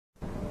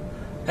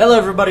Hello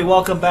everybody,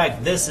 welcome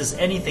back. This is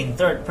Anything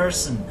Third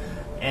Person,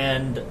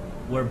 and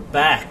we're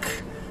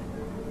back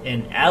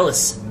in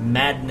Alice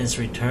Madness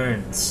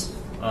Returns.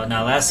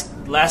 Now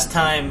last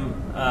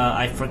time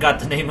I forgot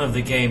the name of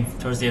the game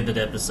towards the end of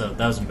the episode.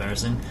 That was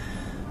embarrassing.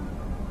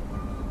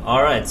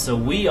 Alright, so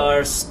we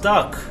are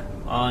stuck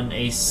on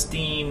a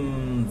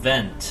steam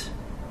vent.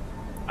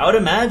 I would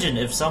imagine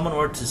if someone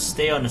were to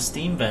stay on a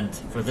steam vent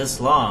for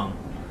this long,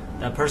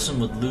 that person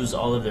would lose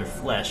all of their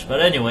flesh. But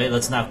anyway,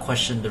 let's not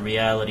question the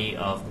reality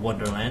of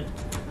Wonderland.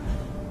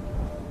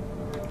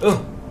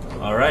 Oh,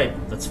 alright,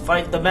 let's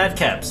fight the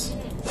Madcaps.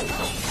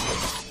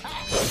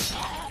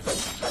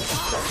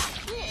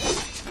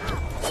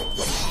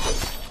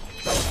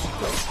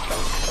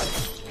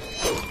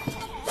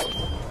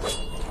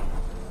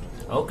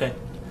 Okay.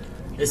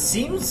 It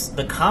seems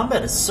the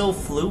combat is so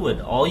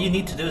fluid. All you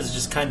need to do is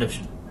just kind of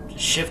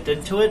shift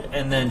into it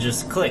and then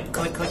just click,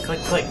 click, click, click,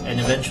 click, and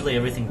eventually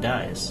everything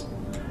dies.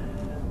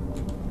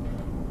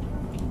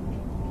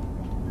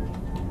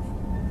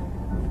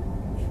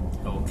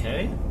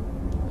 Okay.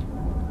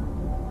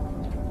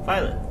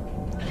 Violet.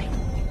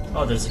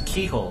 Oh, there's a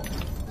keyhole.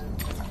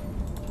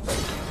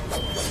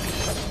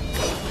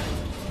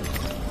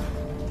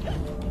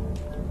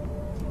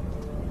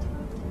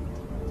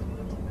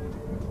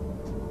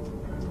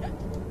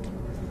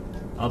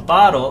 A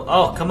bottle.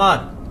 Oh, come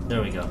on.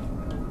 There we go.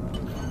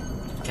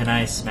 Can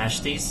I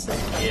smash these?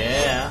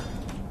 Yeah.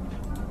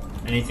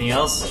 Anything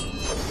else?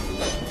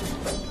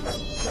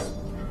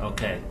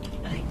 Okay.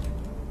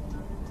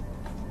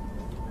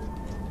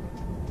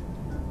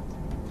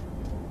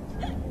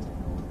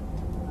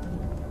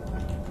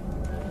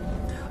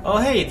 Oh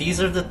hey,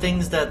 these are the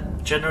things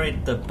that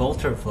generate the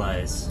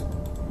bolterflies.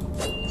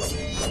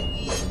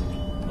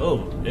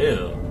 Oh,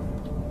 ew.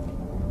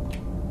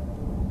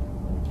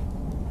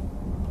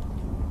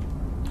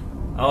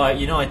 Oh,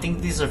 you know, I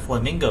think these are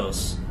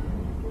flamingos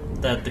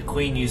that the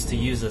queen used to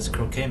use as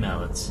croquet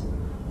mallets.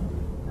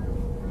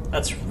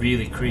 That's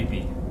really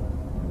creepy.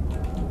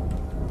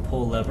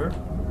 Pull lever.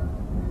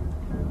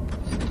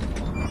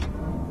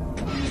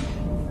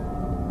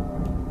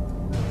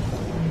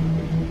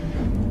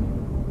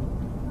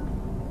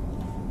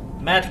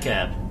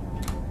 Madcap.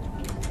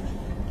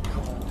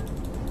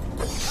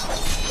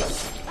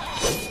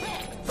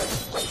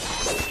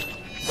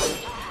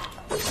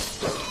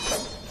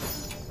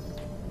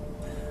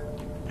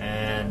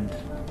 And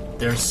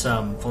there's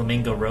some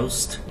flamingo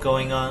roast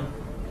going on.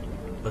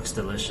 Looks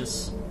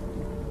delicious.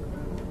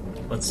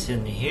 What's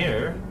in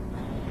here?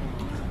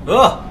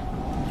 Oh!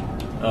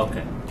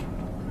 Okay.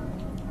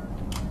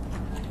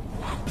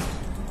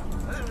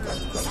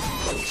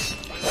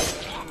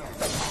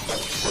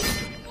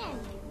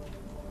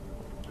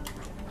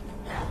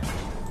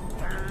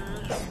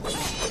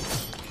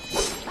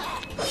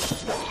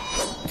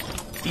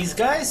 These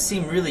guys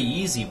seem really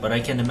easy, but I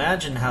can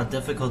imagine how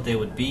difficult they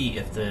would be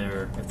if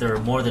there are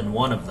more than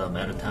one of them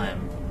at a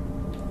time.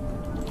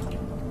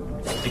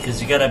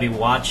 Because you gotta be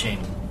watching.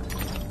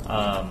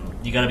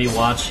 You gotta be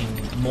watching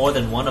more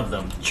than one of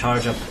them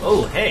charge up.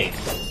 Oh, hey!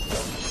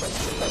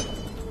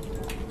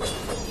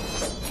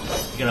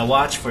 You gotta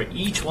watch for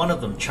each one of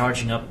them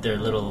charging up their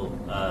little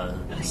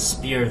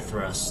spear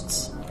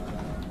thrusts.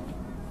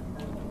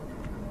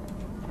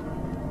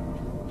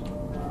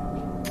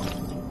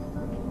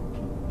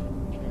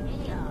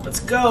 Let's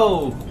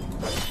go!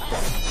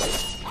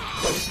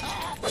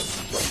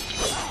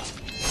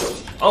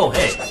 Oh,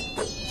 hey!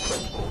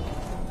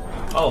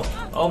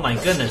 Oh my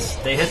goodness,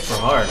 they hit for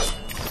hard.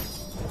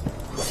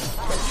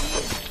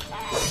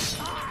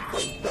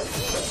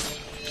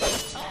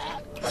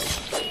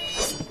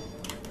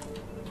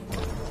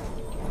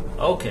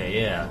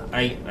 Okay, yeah.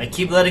 I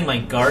keep letting my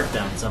guard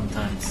down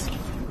sometimes.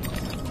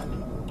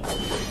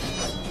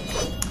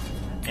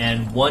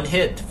 And one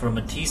hit from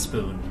a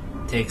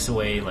teaspoon takes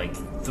away like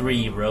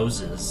 3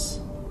 roses.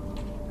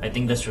 I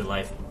think that's your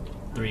life.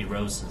 3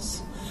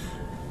 roses.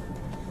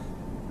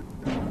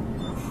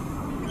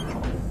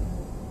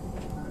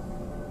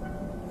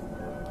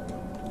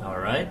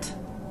 Alright.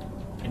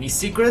 Any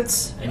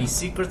secrets? Any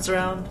secrets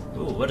around?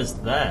 Ooh, what is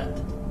that?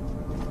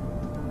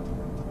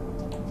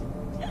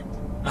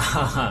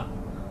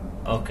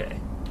 Okay.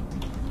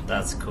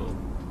 That's cool.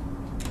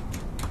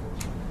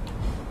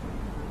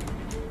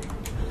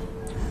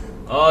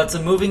 Oh, it's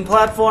a moving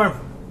platform!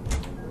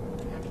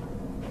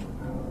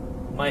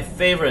 My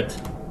favorite.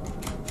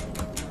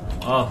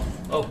 Oh.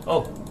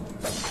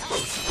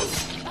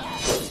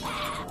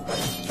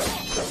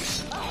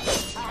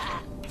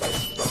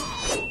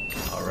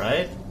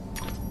 Alright.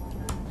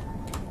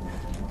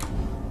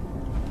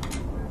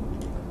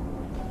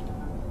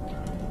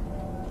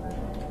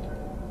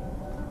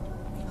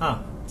 Huh,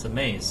 it's a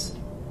maze.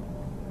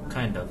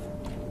 Kind of.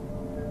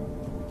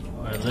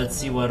 Alright, let's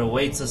see what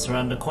awaits us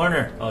around the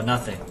corner. Oh,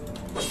 nothing.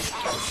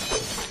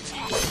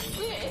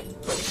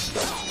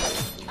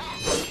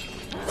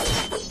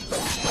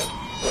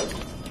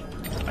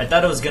 I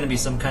thought it was gonna be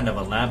some kind of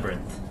a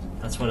labyrinth.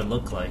 That's what it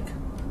looked like.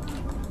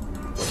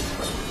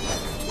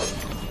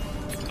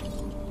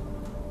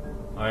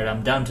 Alright,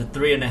 I'm down to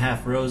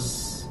 3.5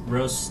 rows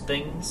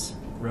things?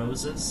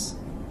 Roses?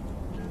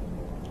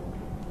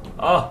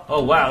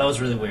 Oh wow, that was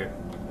really weird.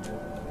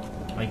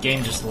 My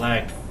game just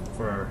lagged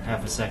for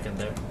half a second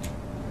there.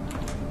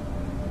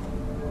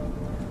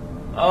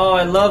 Oh,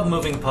 I love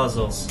moving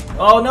puzzles.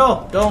 Oh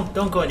no,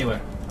 don't go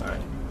anywhere.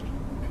 Alright.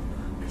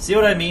 See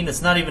what I mean?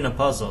 It's not even a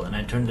puzzle, and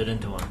I turned it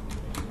into one.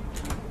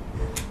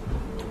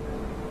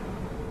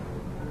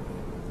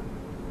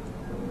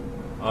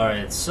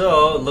 Alright,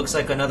 so it looks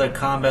like another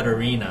combat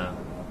arena.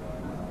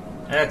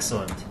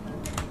 Excellent.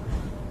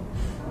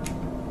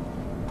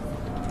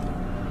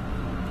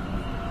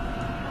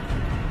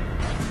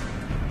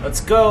 Let's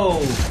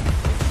go!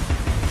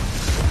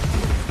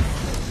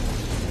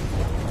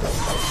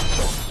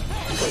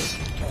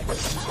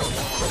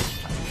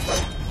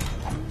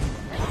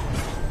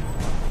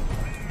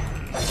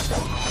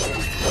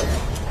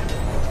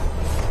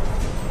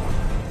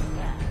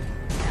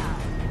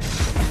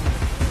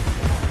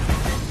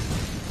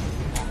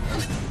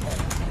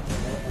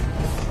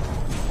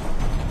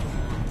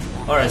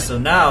 Alright, so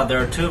now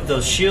there are two of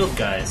those shield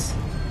guys,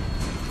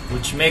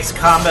 which makes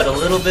combat a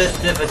little bit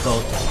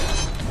difficult.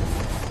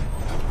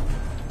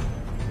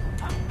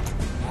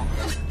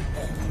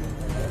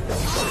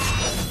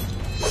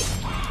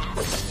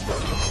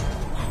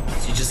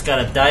 So you just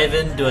gotta dive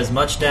in, do as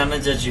much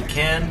damage as you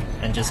can,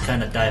 and just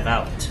kinda dive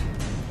out.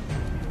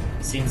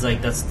 Seems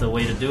like that's the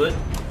way to do it.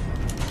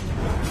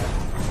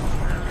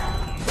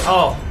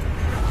 Oh!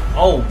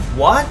 Oh,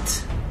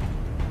 what?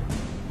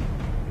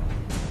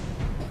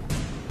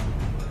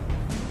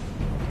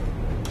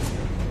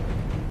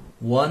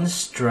 One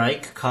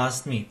strike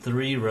cost me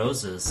 3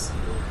 roses.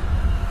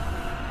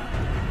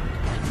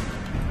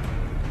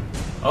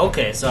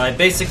 Okay, so I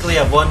basically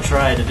have one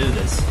try to do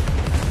this.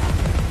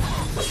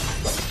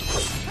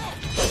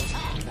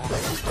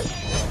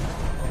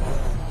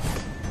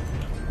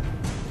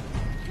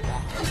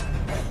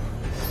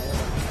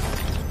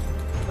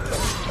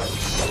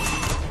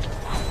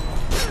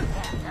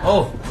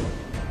 Oh!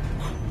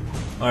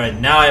 Alright,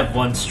 now I have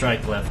one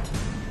strike left.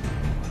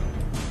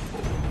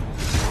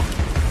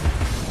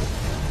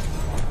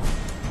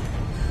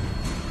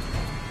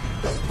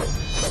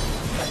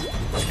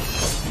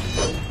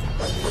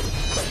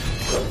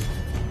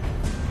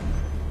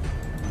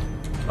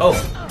 Oh!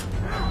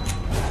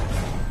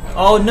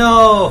 Oh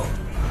no!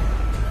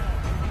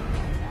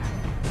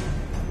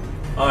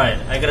 Alright,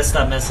 I gotta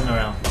stop messing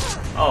around.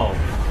 Oh.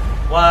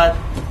 What?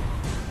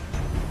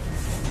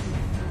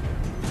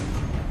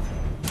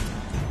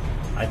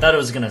 I thought it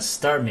was gonna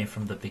start me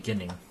from the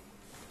beginning.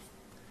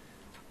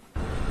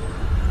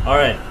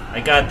 Alright, I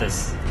got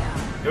this.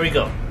 Here we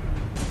go.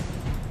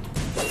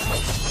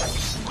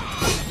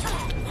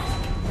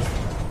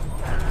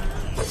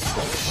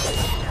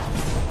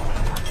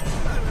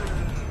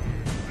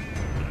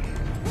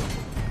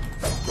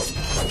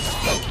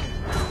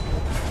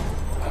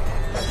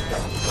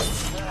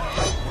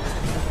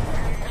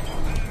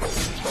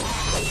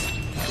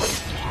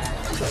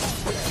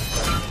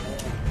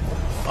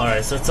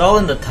 Alright, so it's all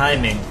in the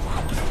timing.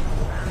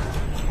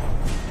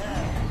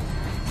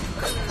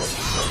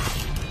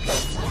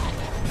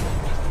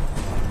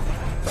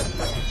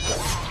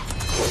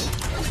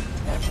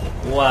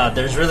 Wow,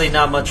 there's really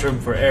not much room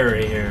for error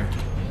here.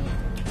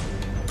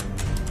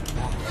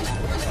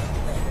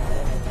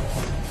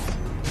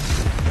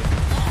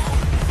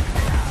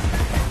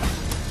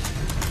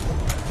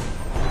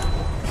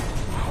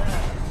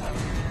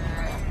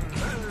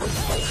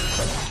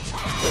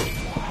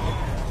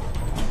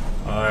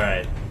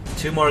 Alright,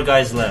 2 more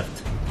guys left.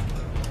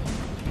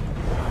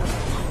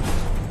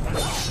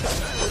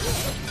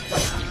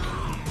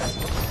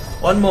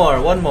 One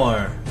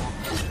more.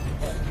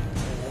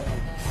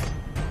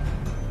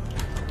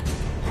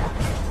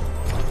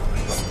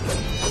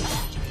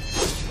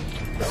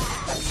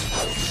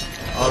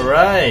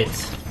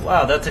 Alright.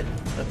 Wow, that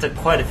took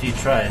quite a few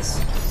tries.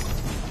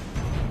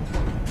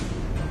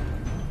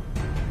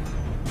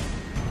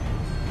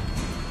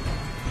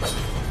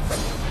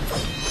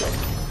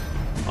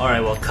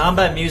 Alright, well,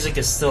 combat music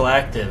is still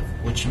active,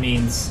 which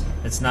means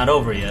it's not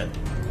over yet.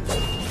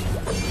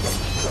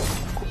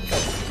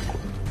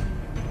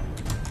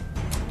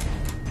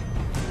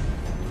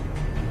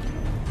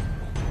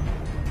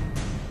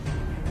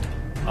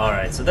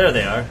 Alright, so there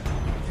they are.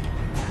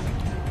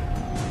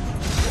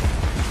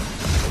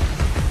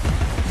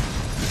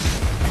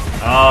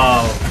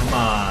 Oh, come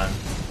on.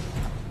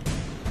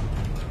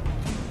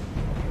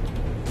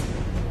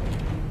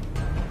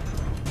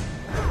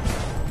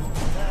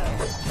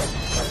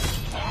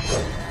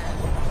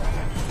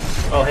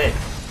 Oh, hey.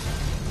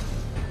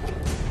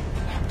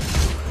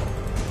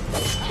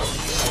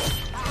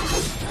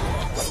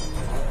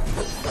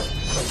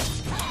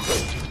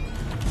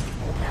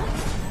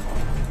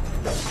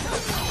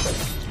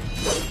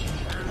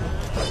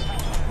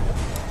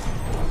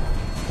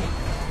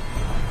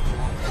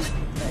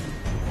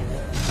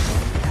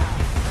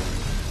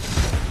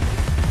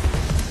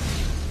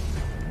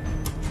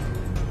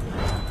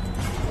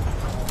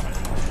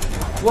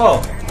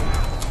 Whoa!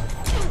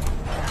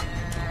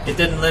 It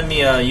didn't let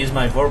me use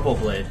my Vorpal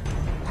Blade.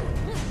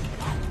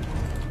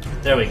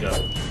 There we go.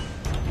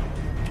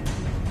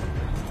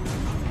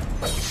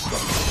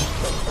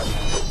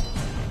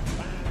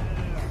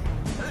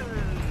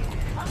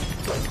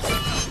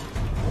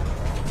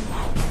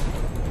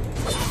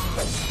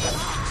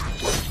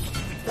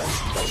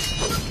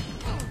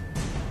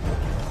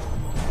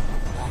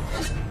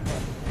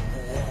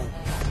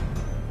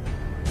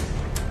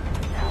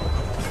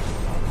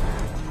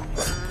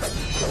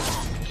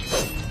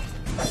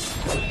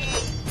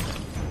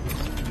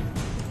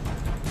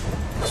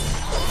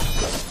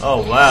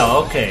 Oh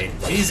wow, okay.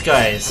 These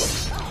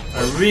guys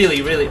are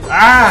really, really...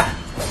 Ah!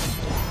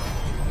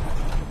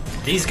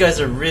 These guys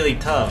are really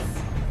tough.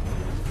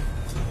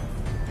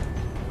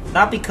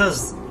 Not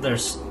because they're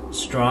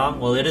strong,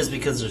 well it is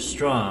because they're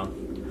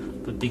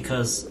strong, but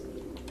because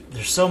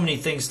there's so many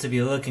things to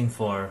be looking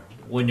for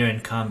when you're in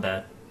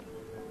combat.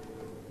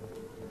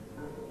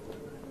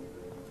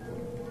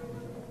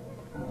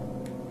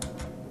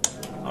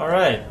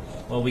 Alright,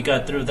 well we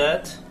got through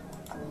that.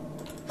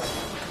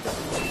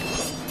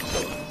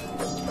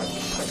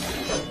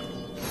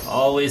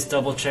 Always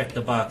double check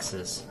the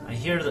boxes. I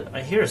hear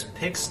his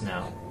picks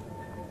now.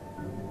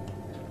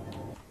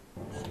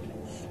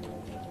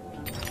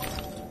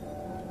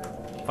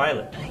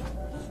 Violet.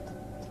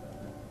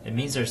 It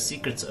means our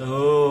secrets.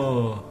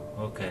 Oh,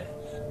 okay.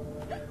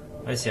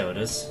 I see how it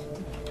is.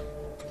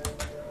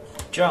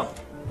 Jump,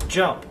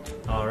 jump.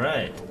 All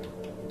right.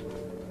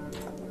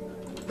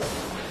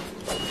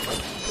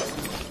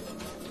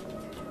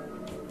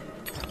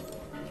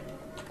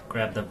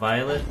 Grab the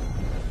violet.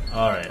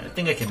 Alright, I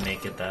think I can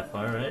make it that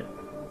far, right?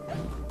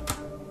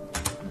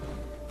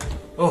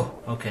 Oh,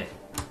 okay.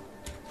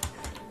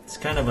 It's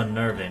kind of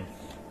unnerving.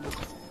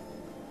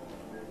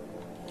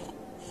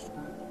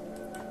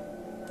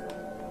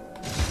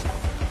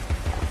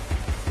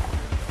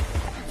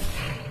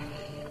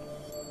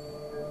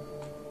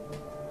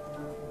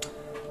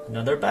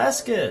 Another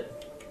basket!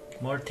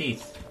 More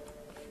teeth.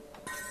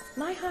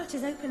 My heart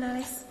is open,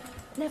 Alice.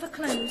 Never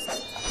closed.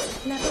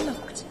 Never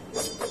locked.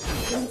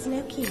 Needs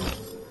no key.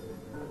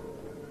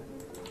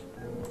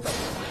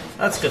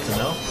 That's good to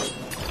know.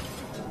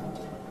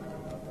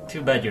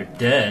 Too bad you're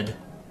dead.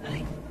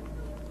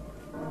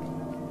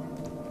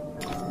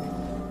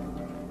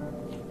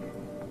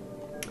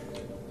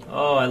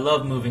 Oh, I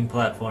love moving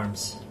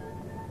platforms.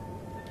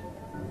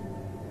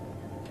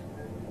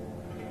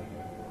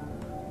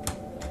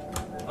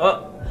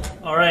 Oh,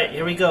 alright,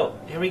 here we go.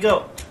 Here we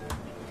go.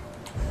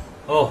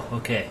 Oh,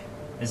 okay.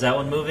 Is that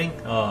one moving?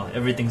 Oh,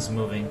 everything's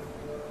moving.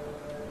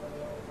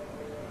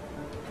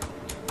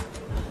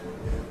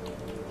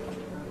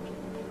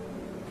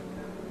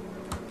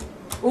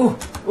 Ooh,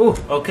 ooh,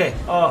 okay.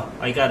 Oh,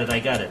 I got it,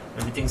 I got it.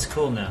 Everything's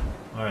cool now.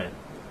 Alright.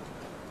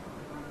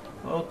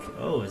 Okay.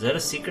 Oh, is that a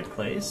secret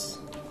place?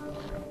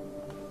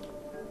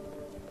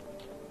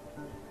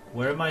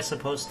 Where am I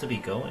supposed to be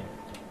going?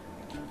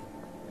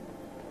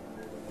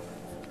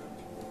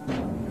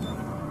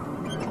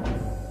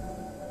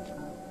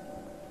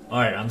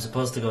 Alright, I'm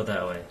supposed to go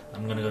that way.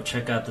 I'm gonna go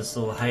check out this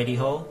little hidey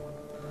hole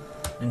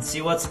and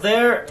see what's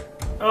there.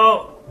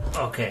 Oh,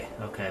 okay,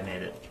 okay, I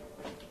made it.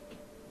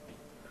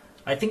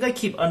 I think I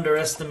keep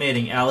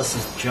underestimating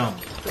Alice's jump.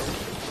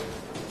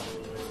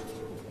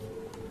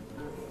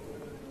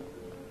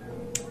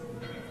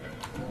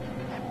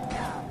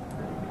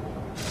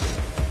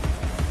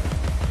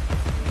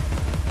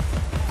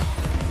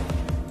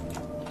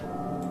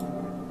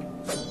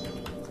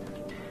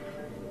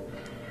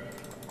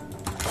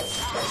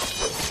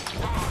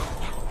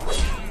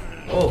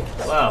 Oh,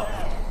 wow.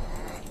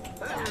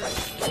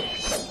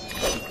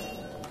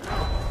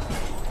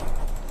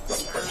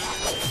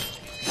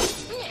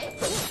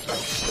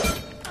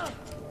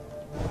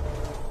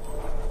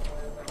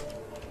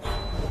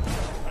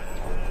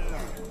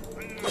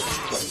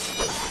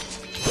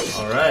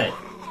 Alright.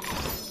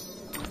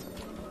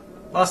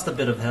 Lost a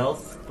bit of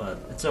health, but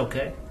it's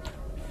okay.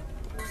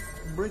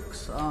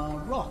 Bricks are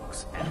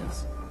rocks,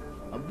 Alice.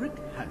 A brick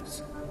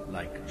house,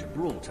 like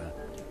Gibraltar,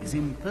 is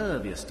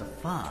impervious to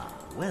fire,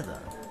 weather,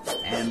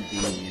 and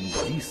the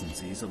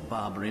indecencies of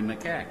Barbary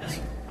macaques,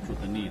 should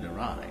the need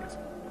arise.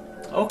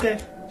 Okay.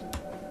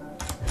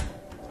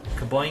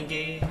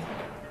 Kaboingy.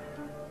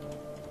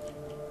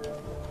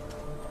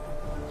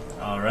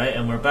 Alright,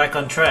 and we're back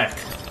on track.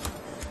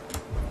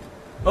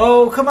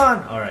 Oh, come on!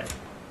 Alright.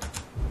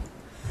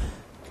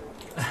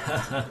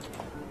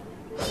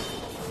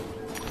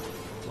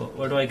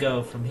 Where do I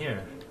go from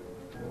here?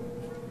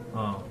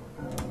 Oh.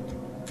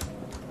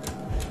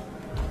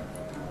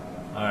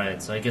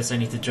 Alright, so I guess I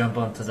need to jump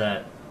onto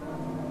that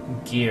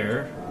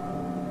gear.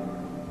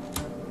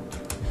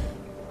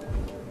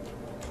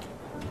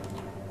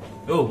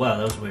 Oh, wow,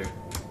 that was weird.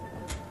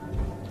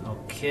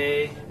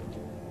 Okay.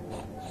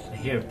 I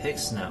hear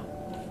pigs now.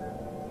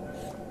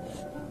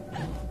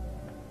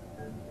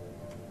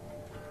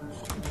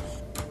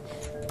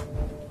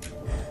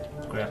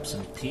 Grab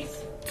some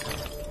teeth.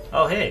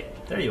 Oh, hey,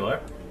 there you are.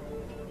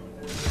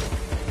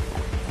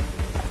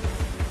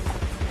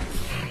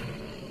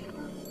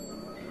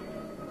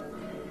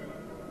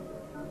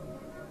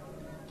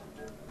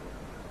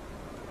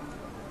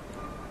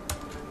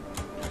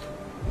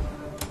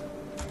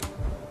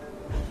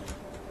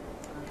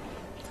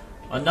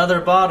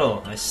 Another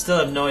bottle. I still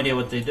have no idea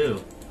what they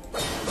do.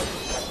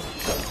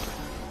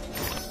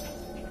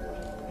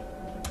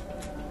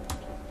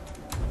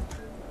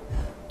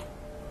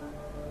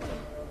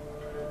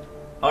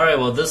 Alright,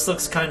 well this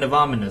looks kind of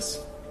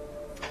ominous.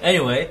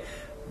 Anyway,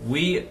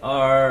 we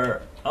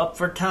are up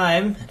for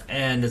time,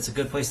 and it's a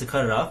good place to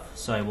cut it off,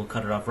 so I will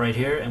cut it off right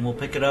here, and we'll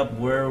pick it up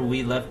where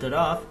we left it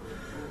off.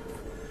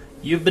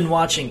 You've been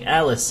watching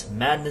Alice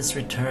Madness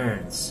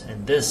Returns,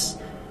 and this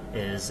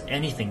is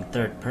Anything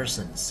Third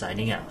Person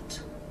signing out.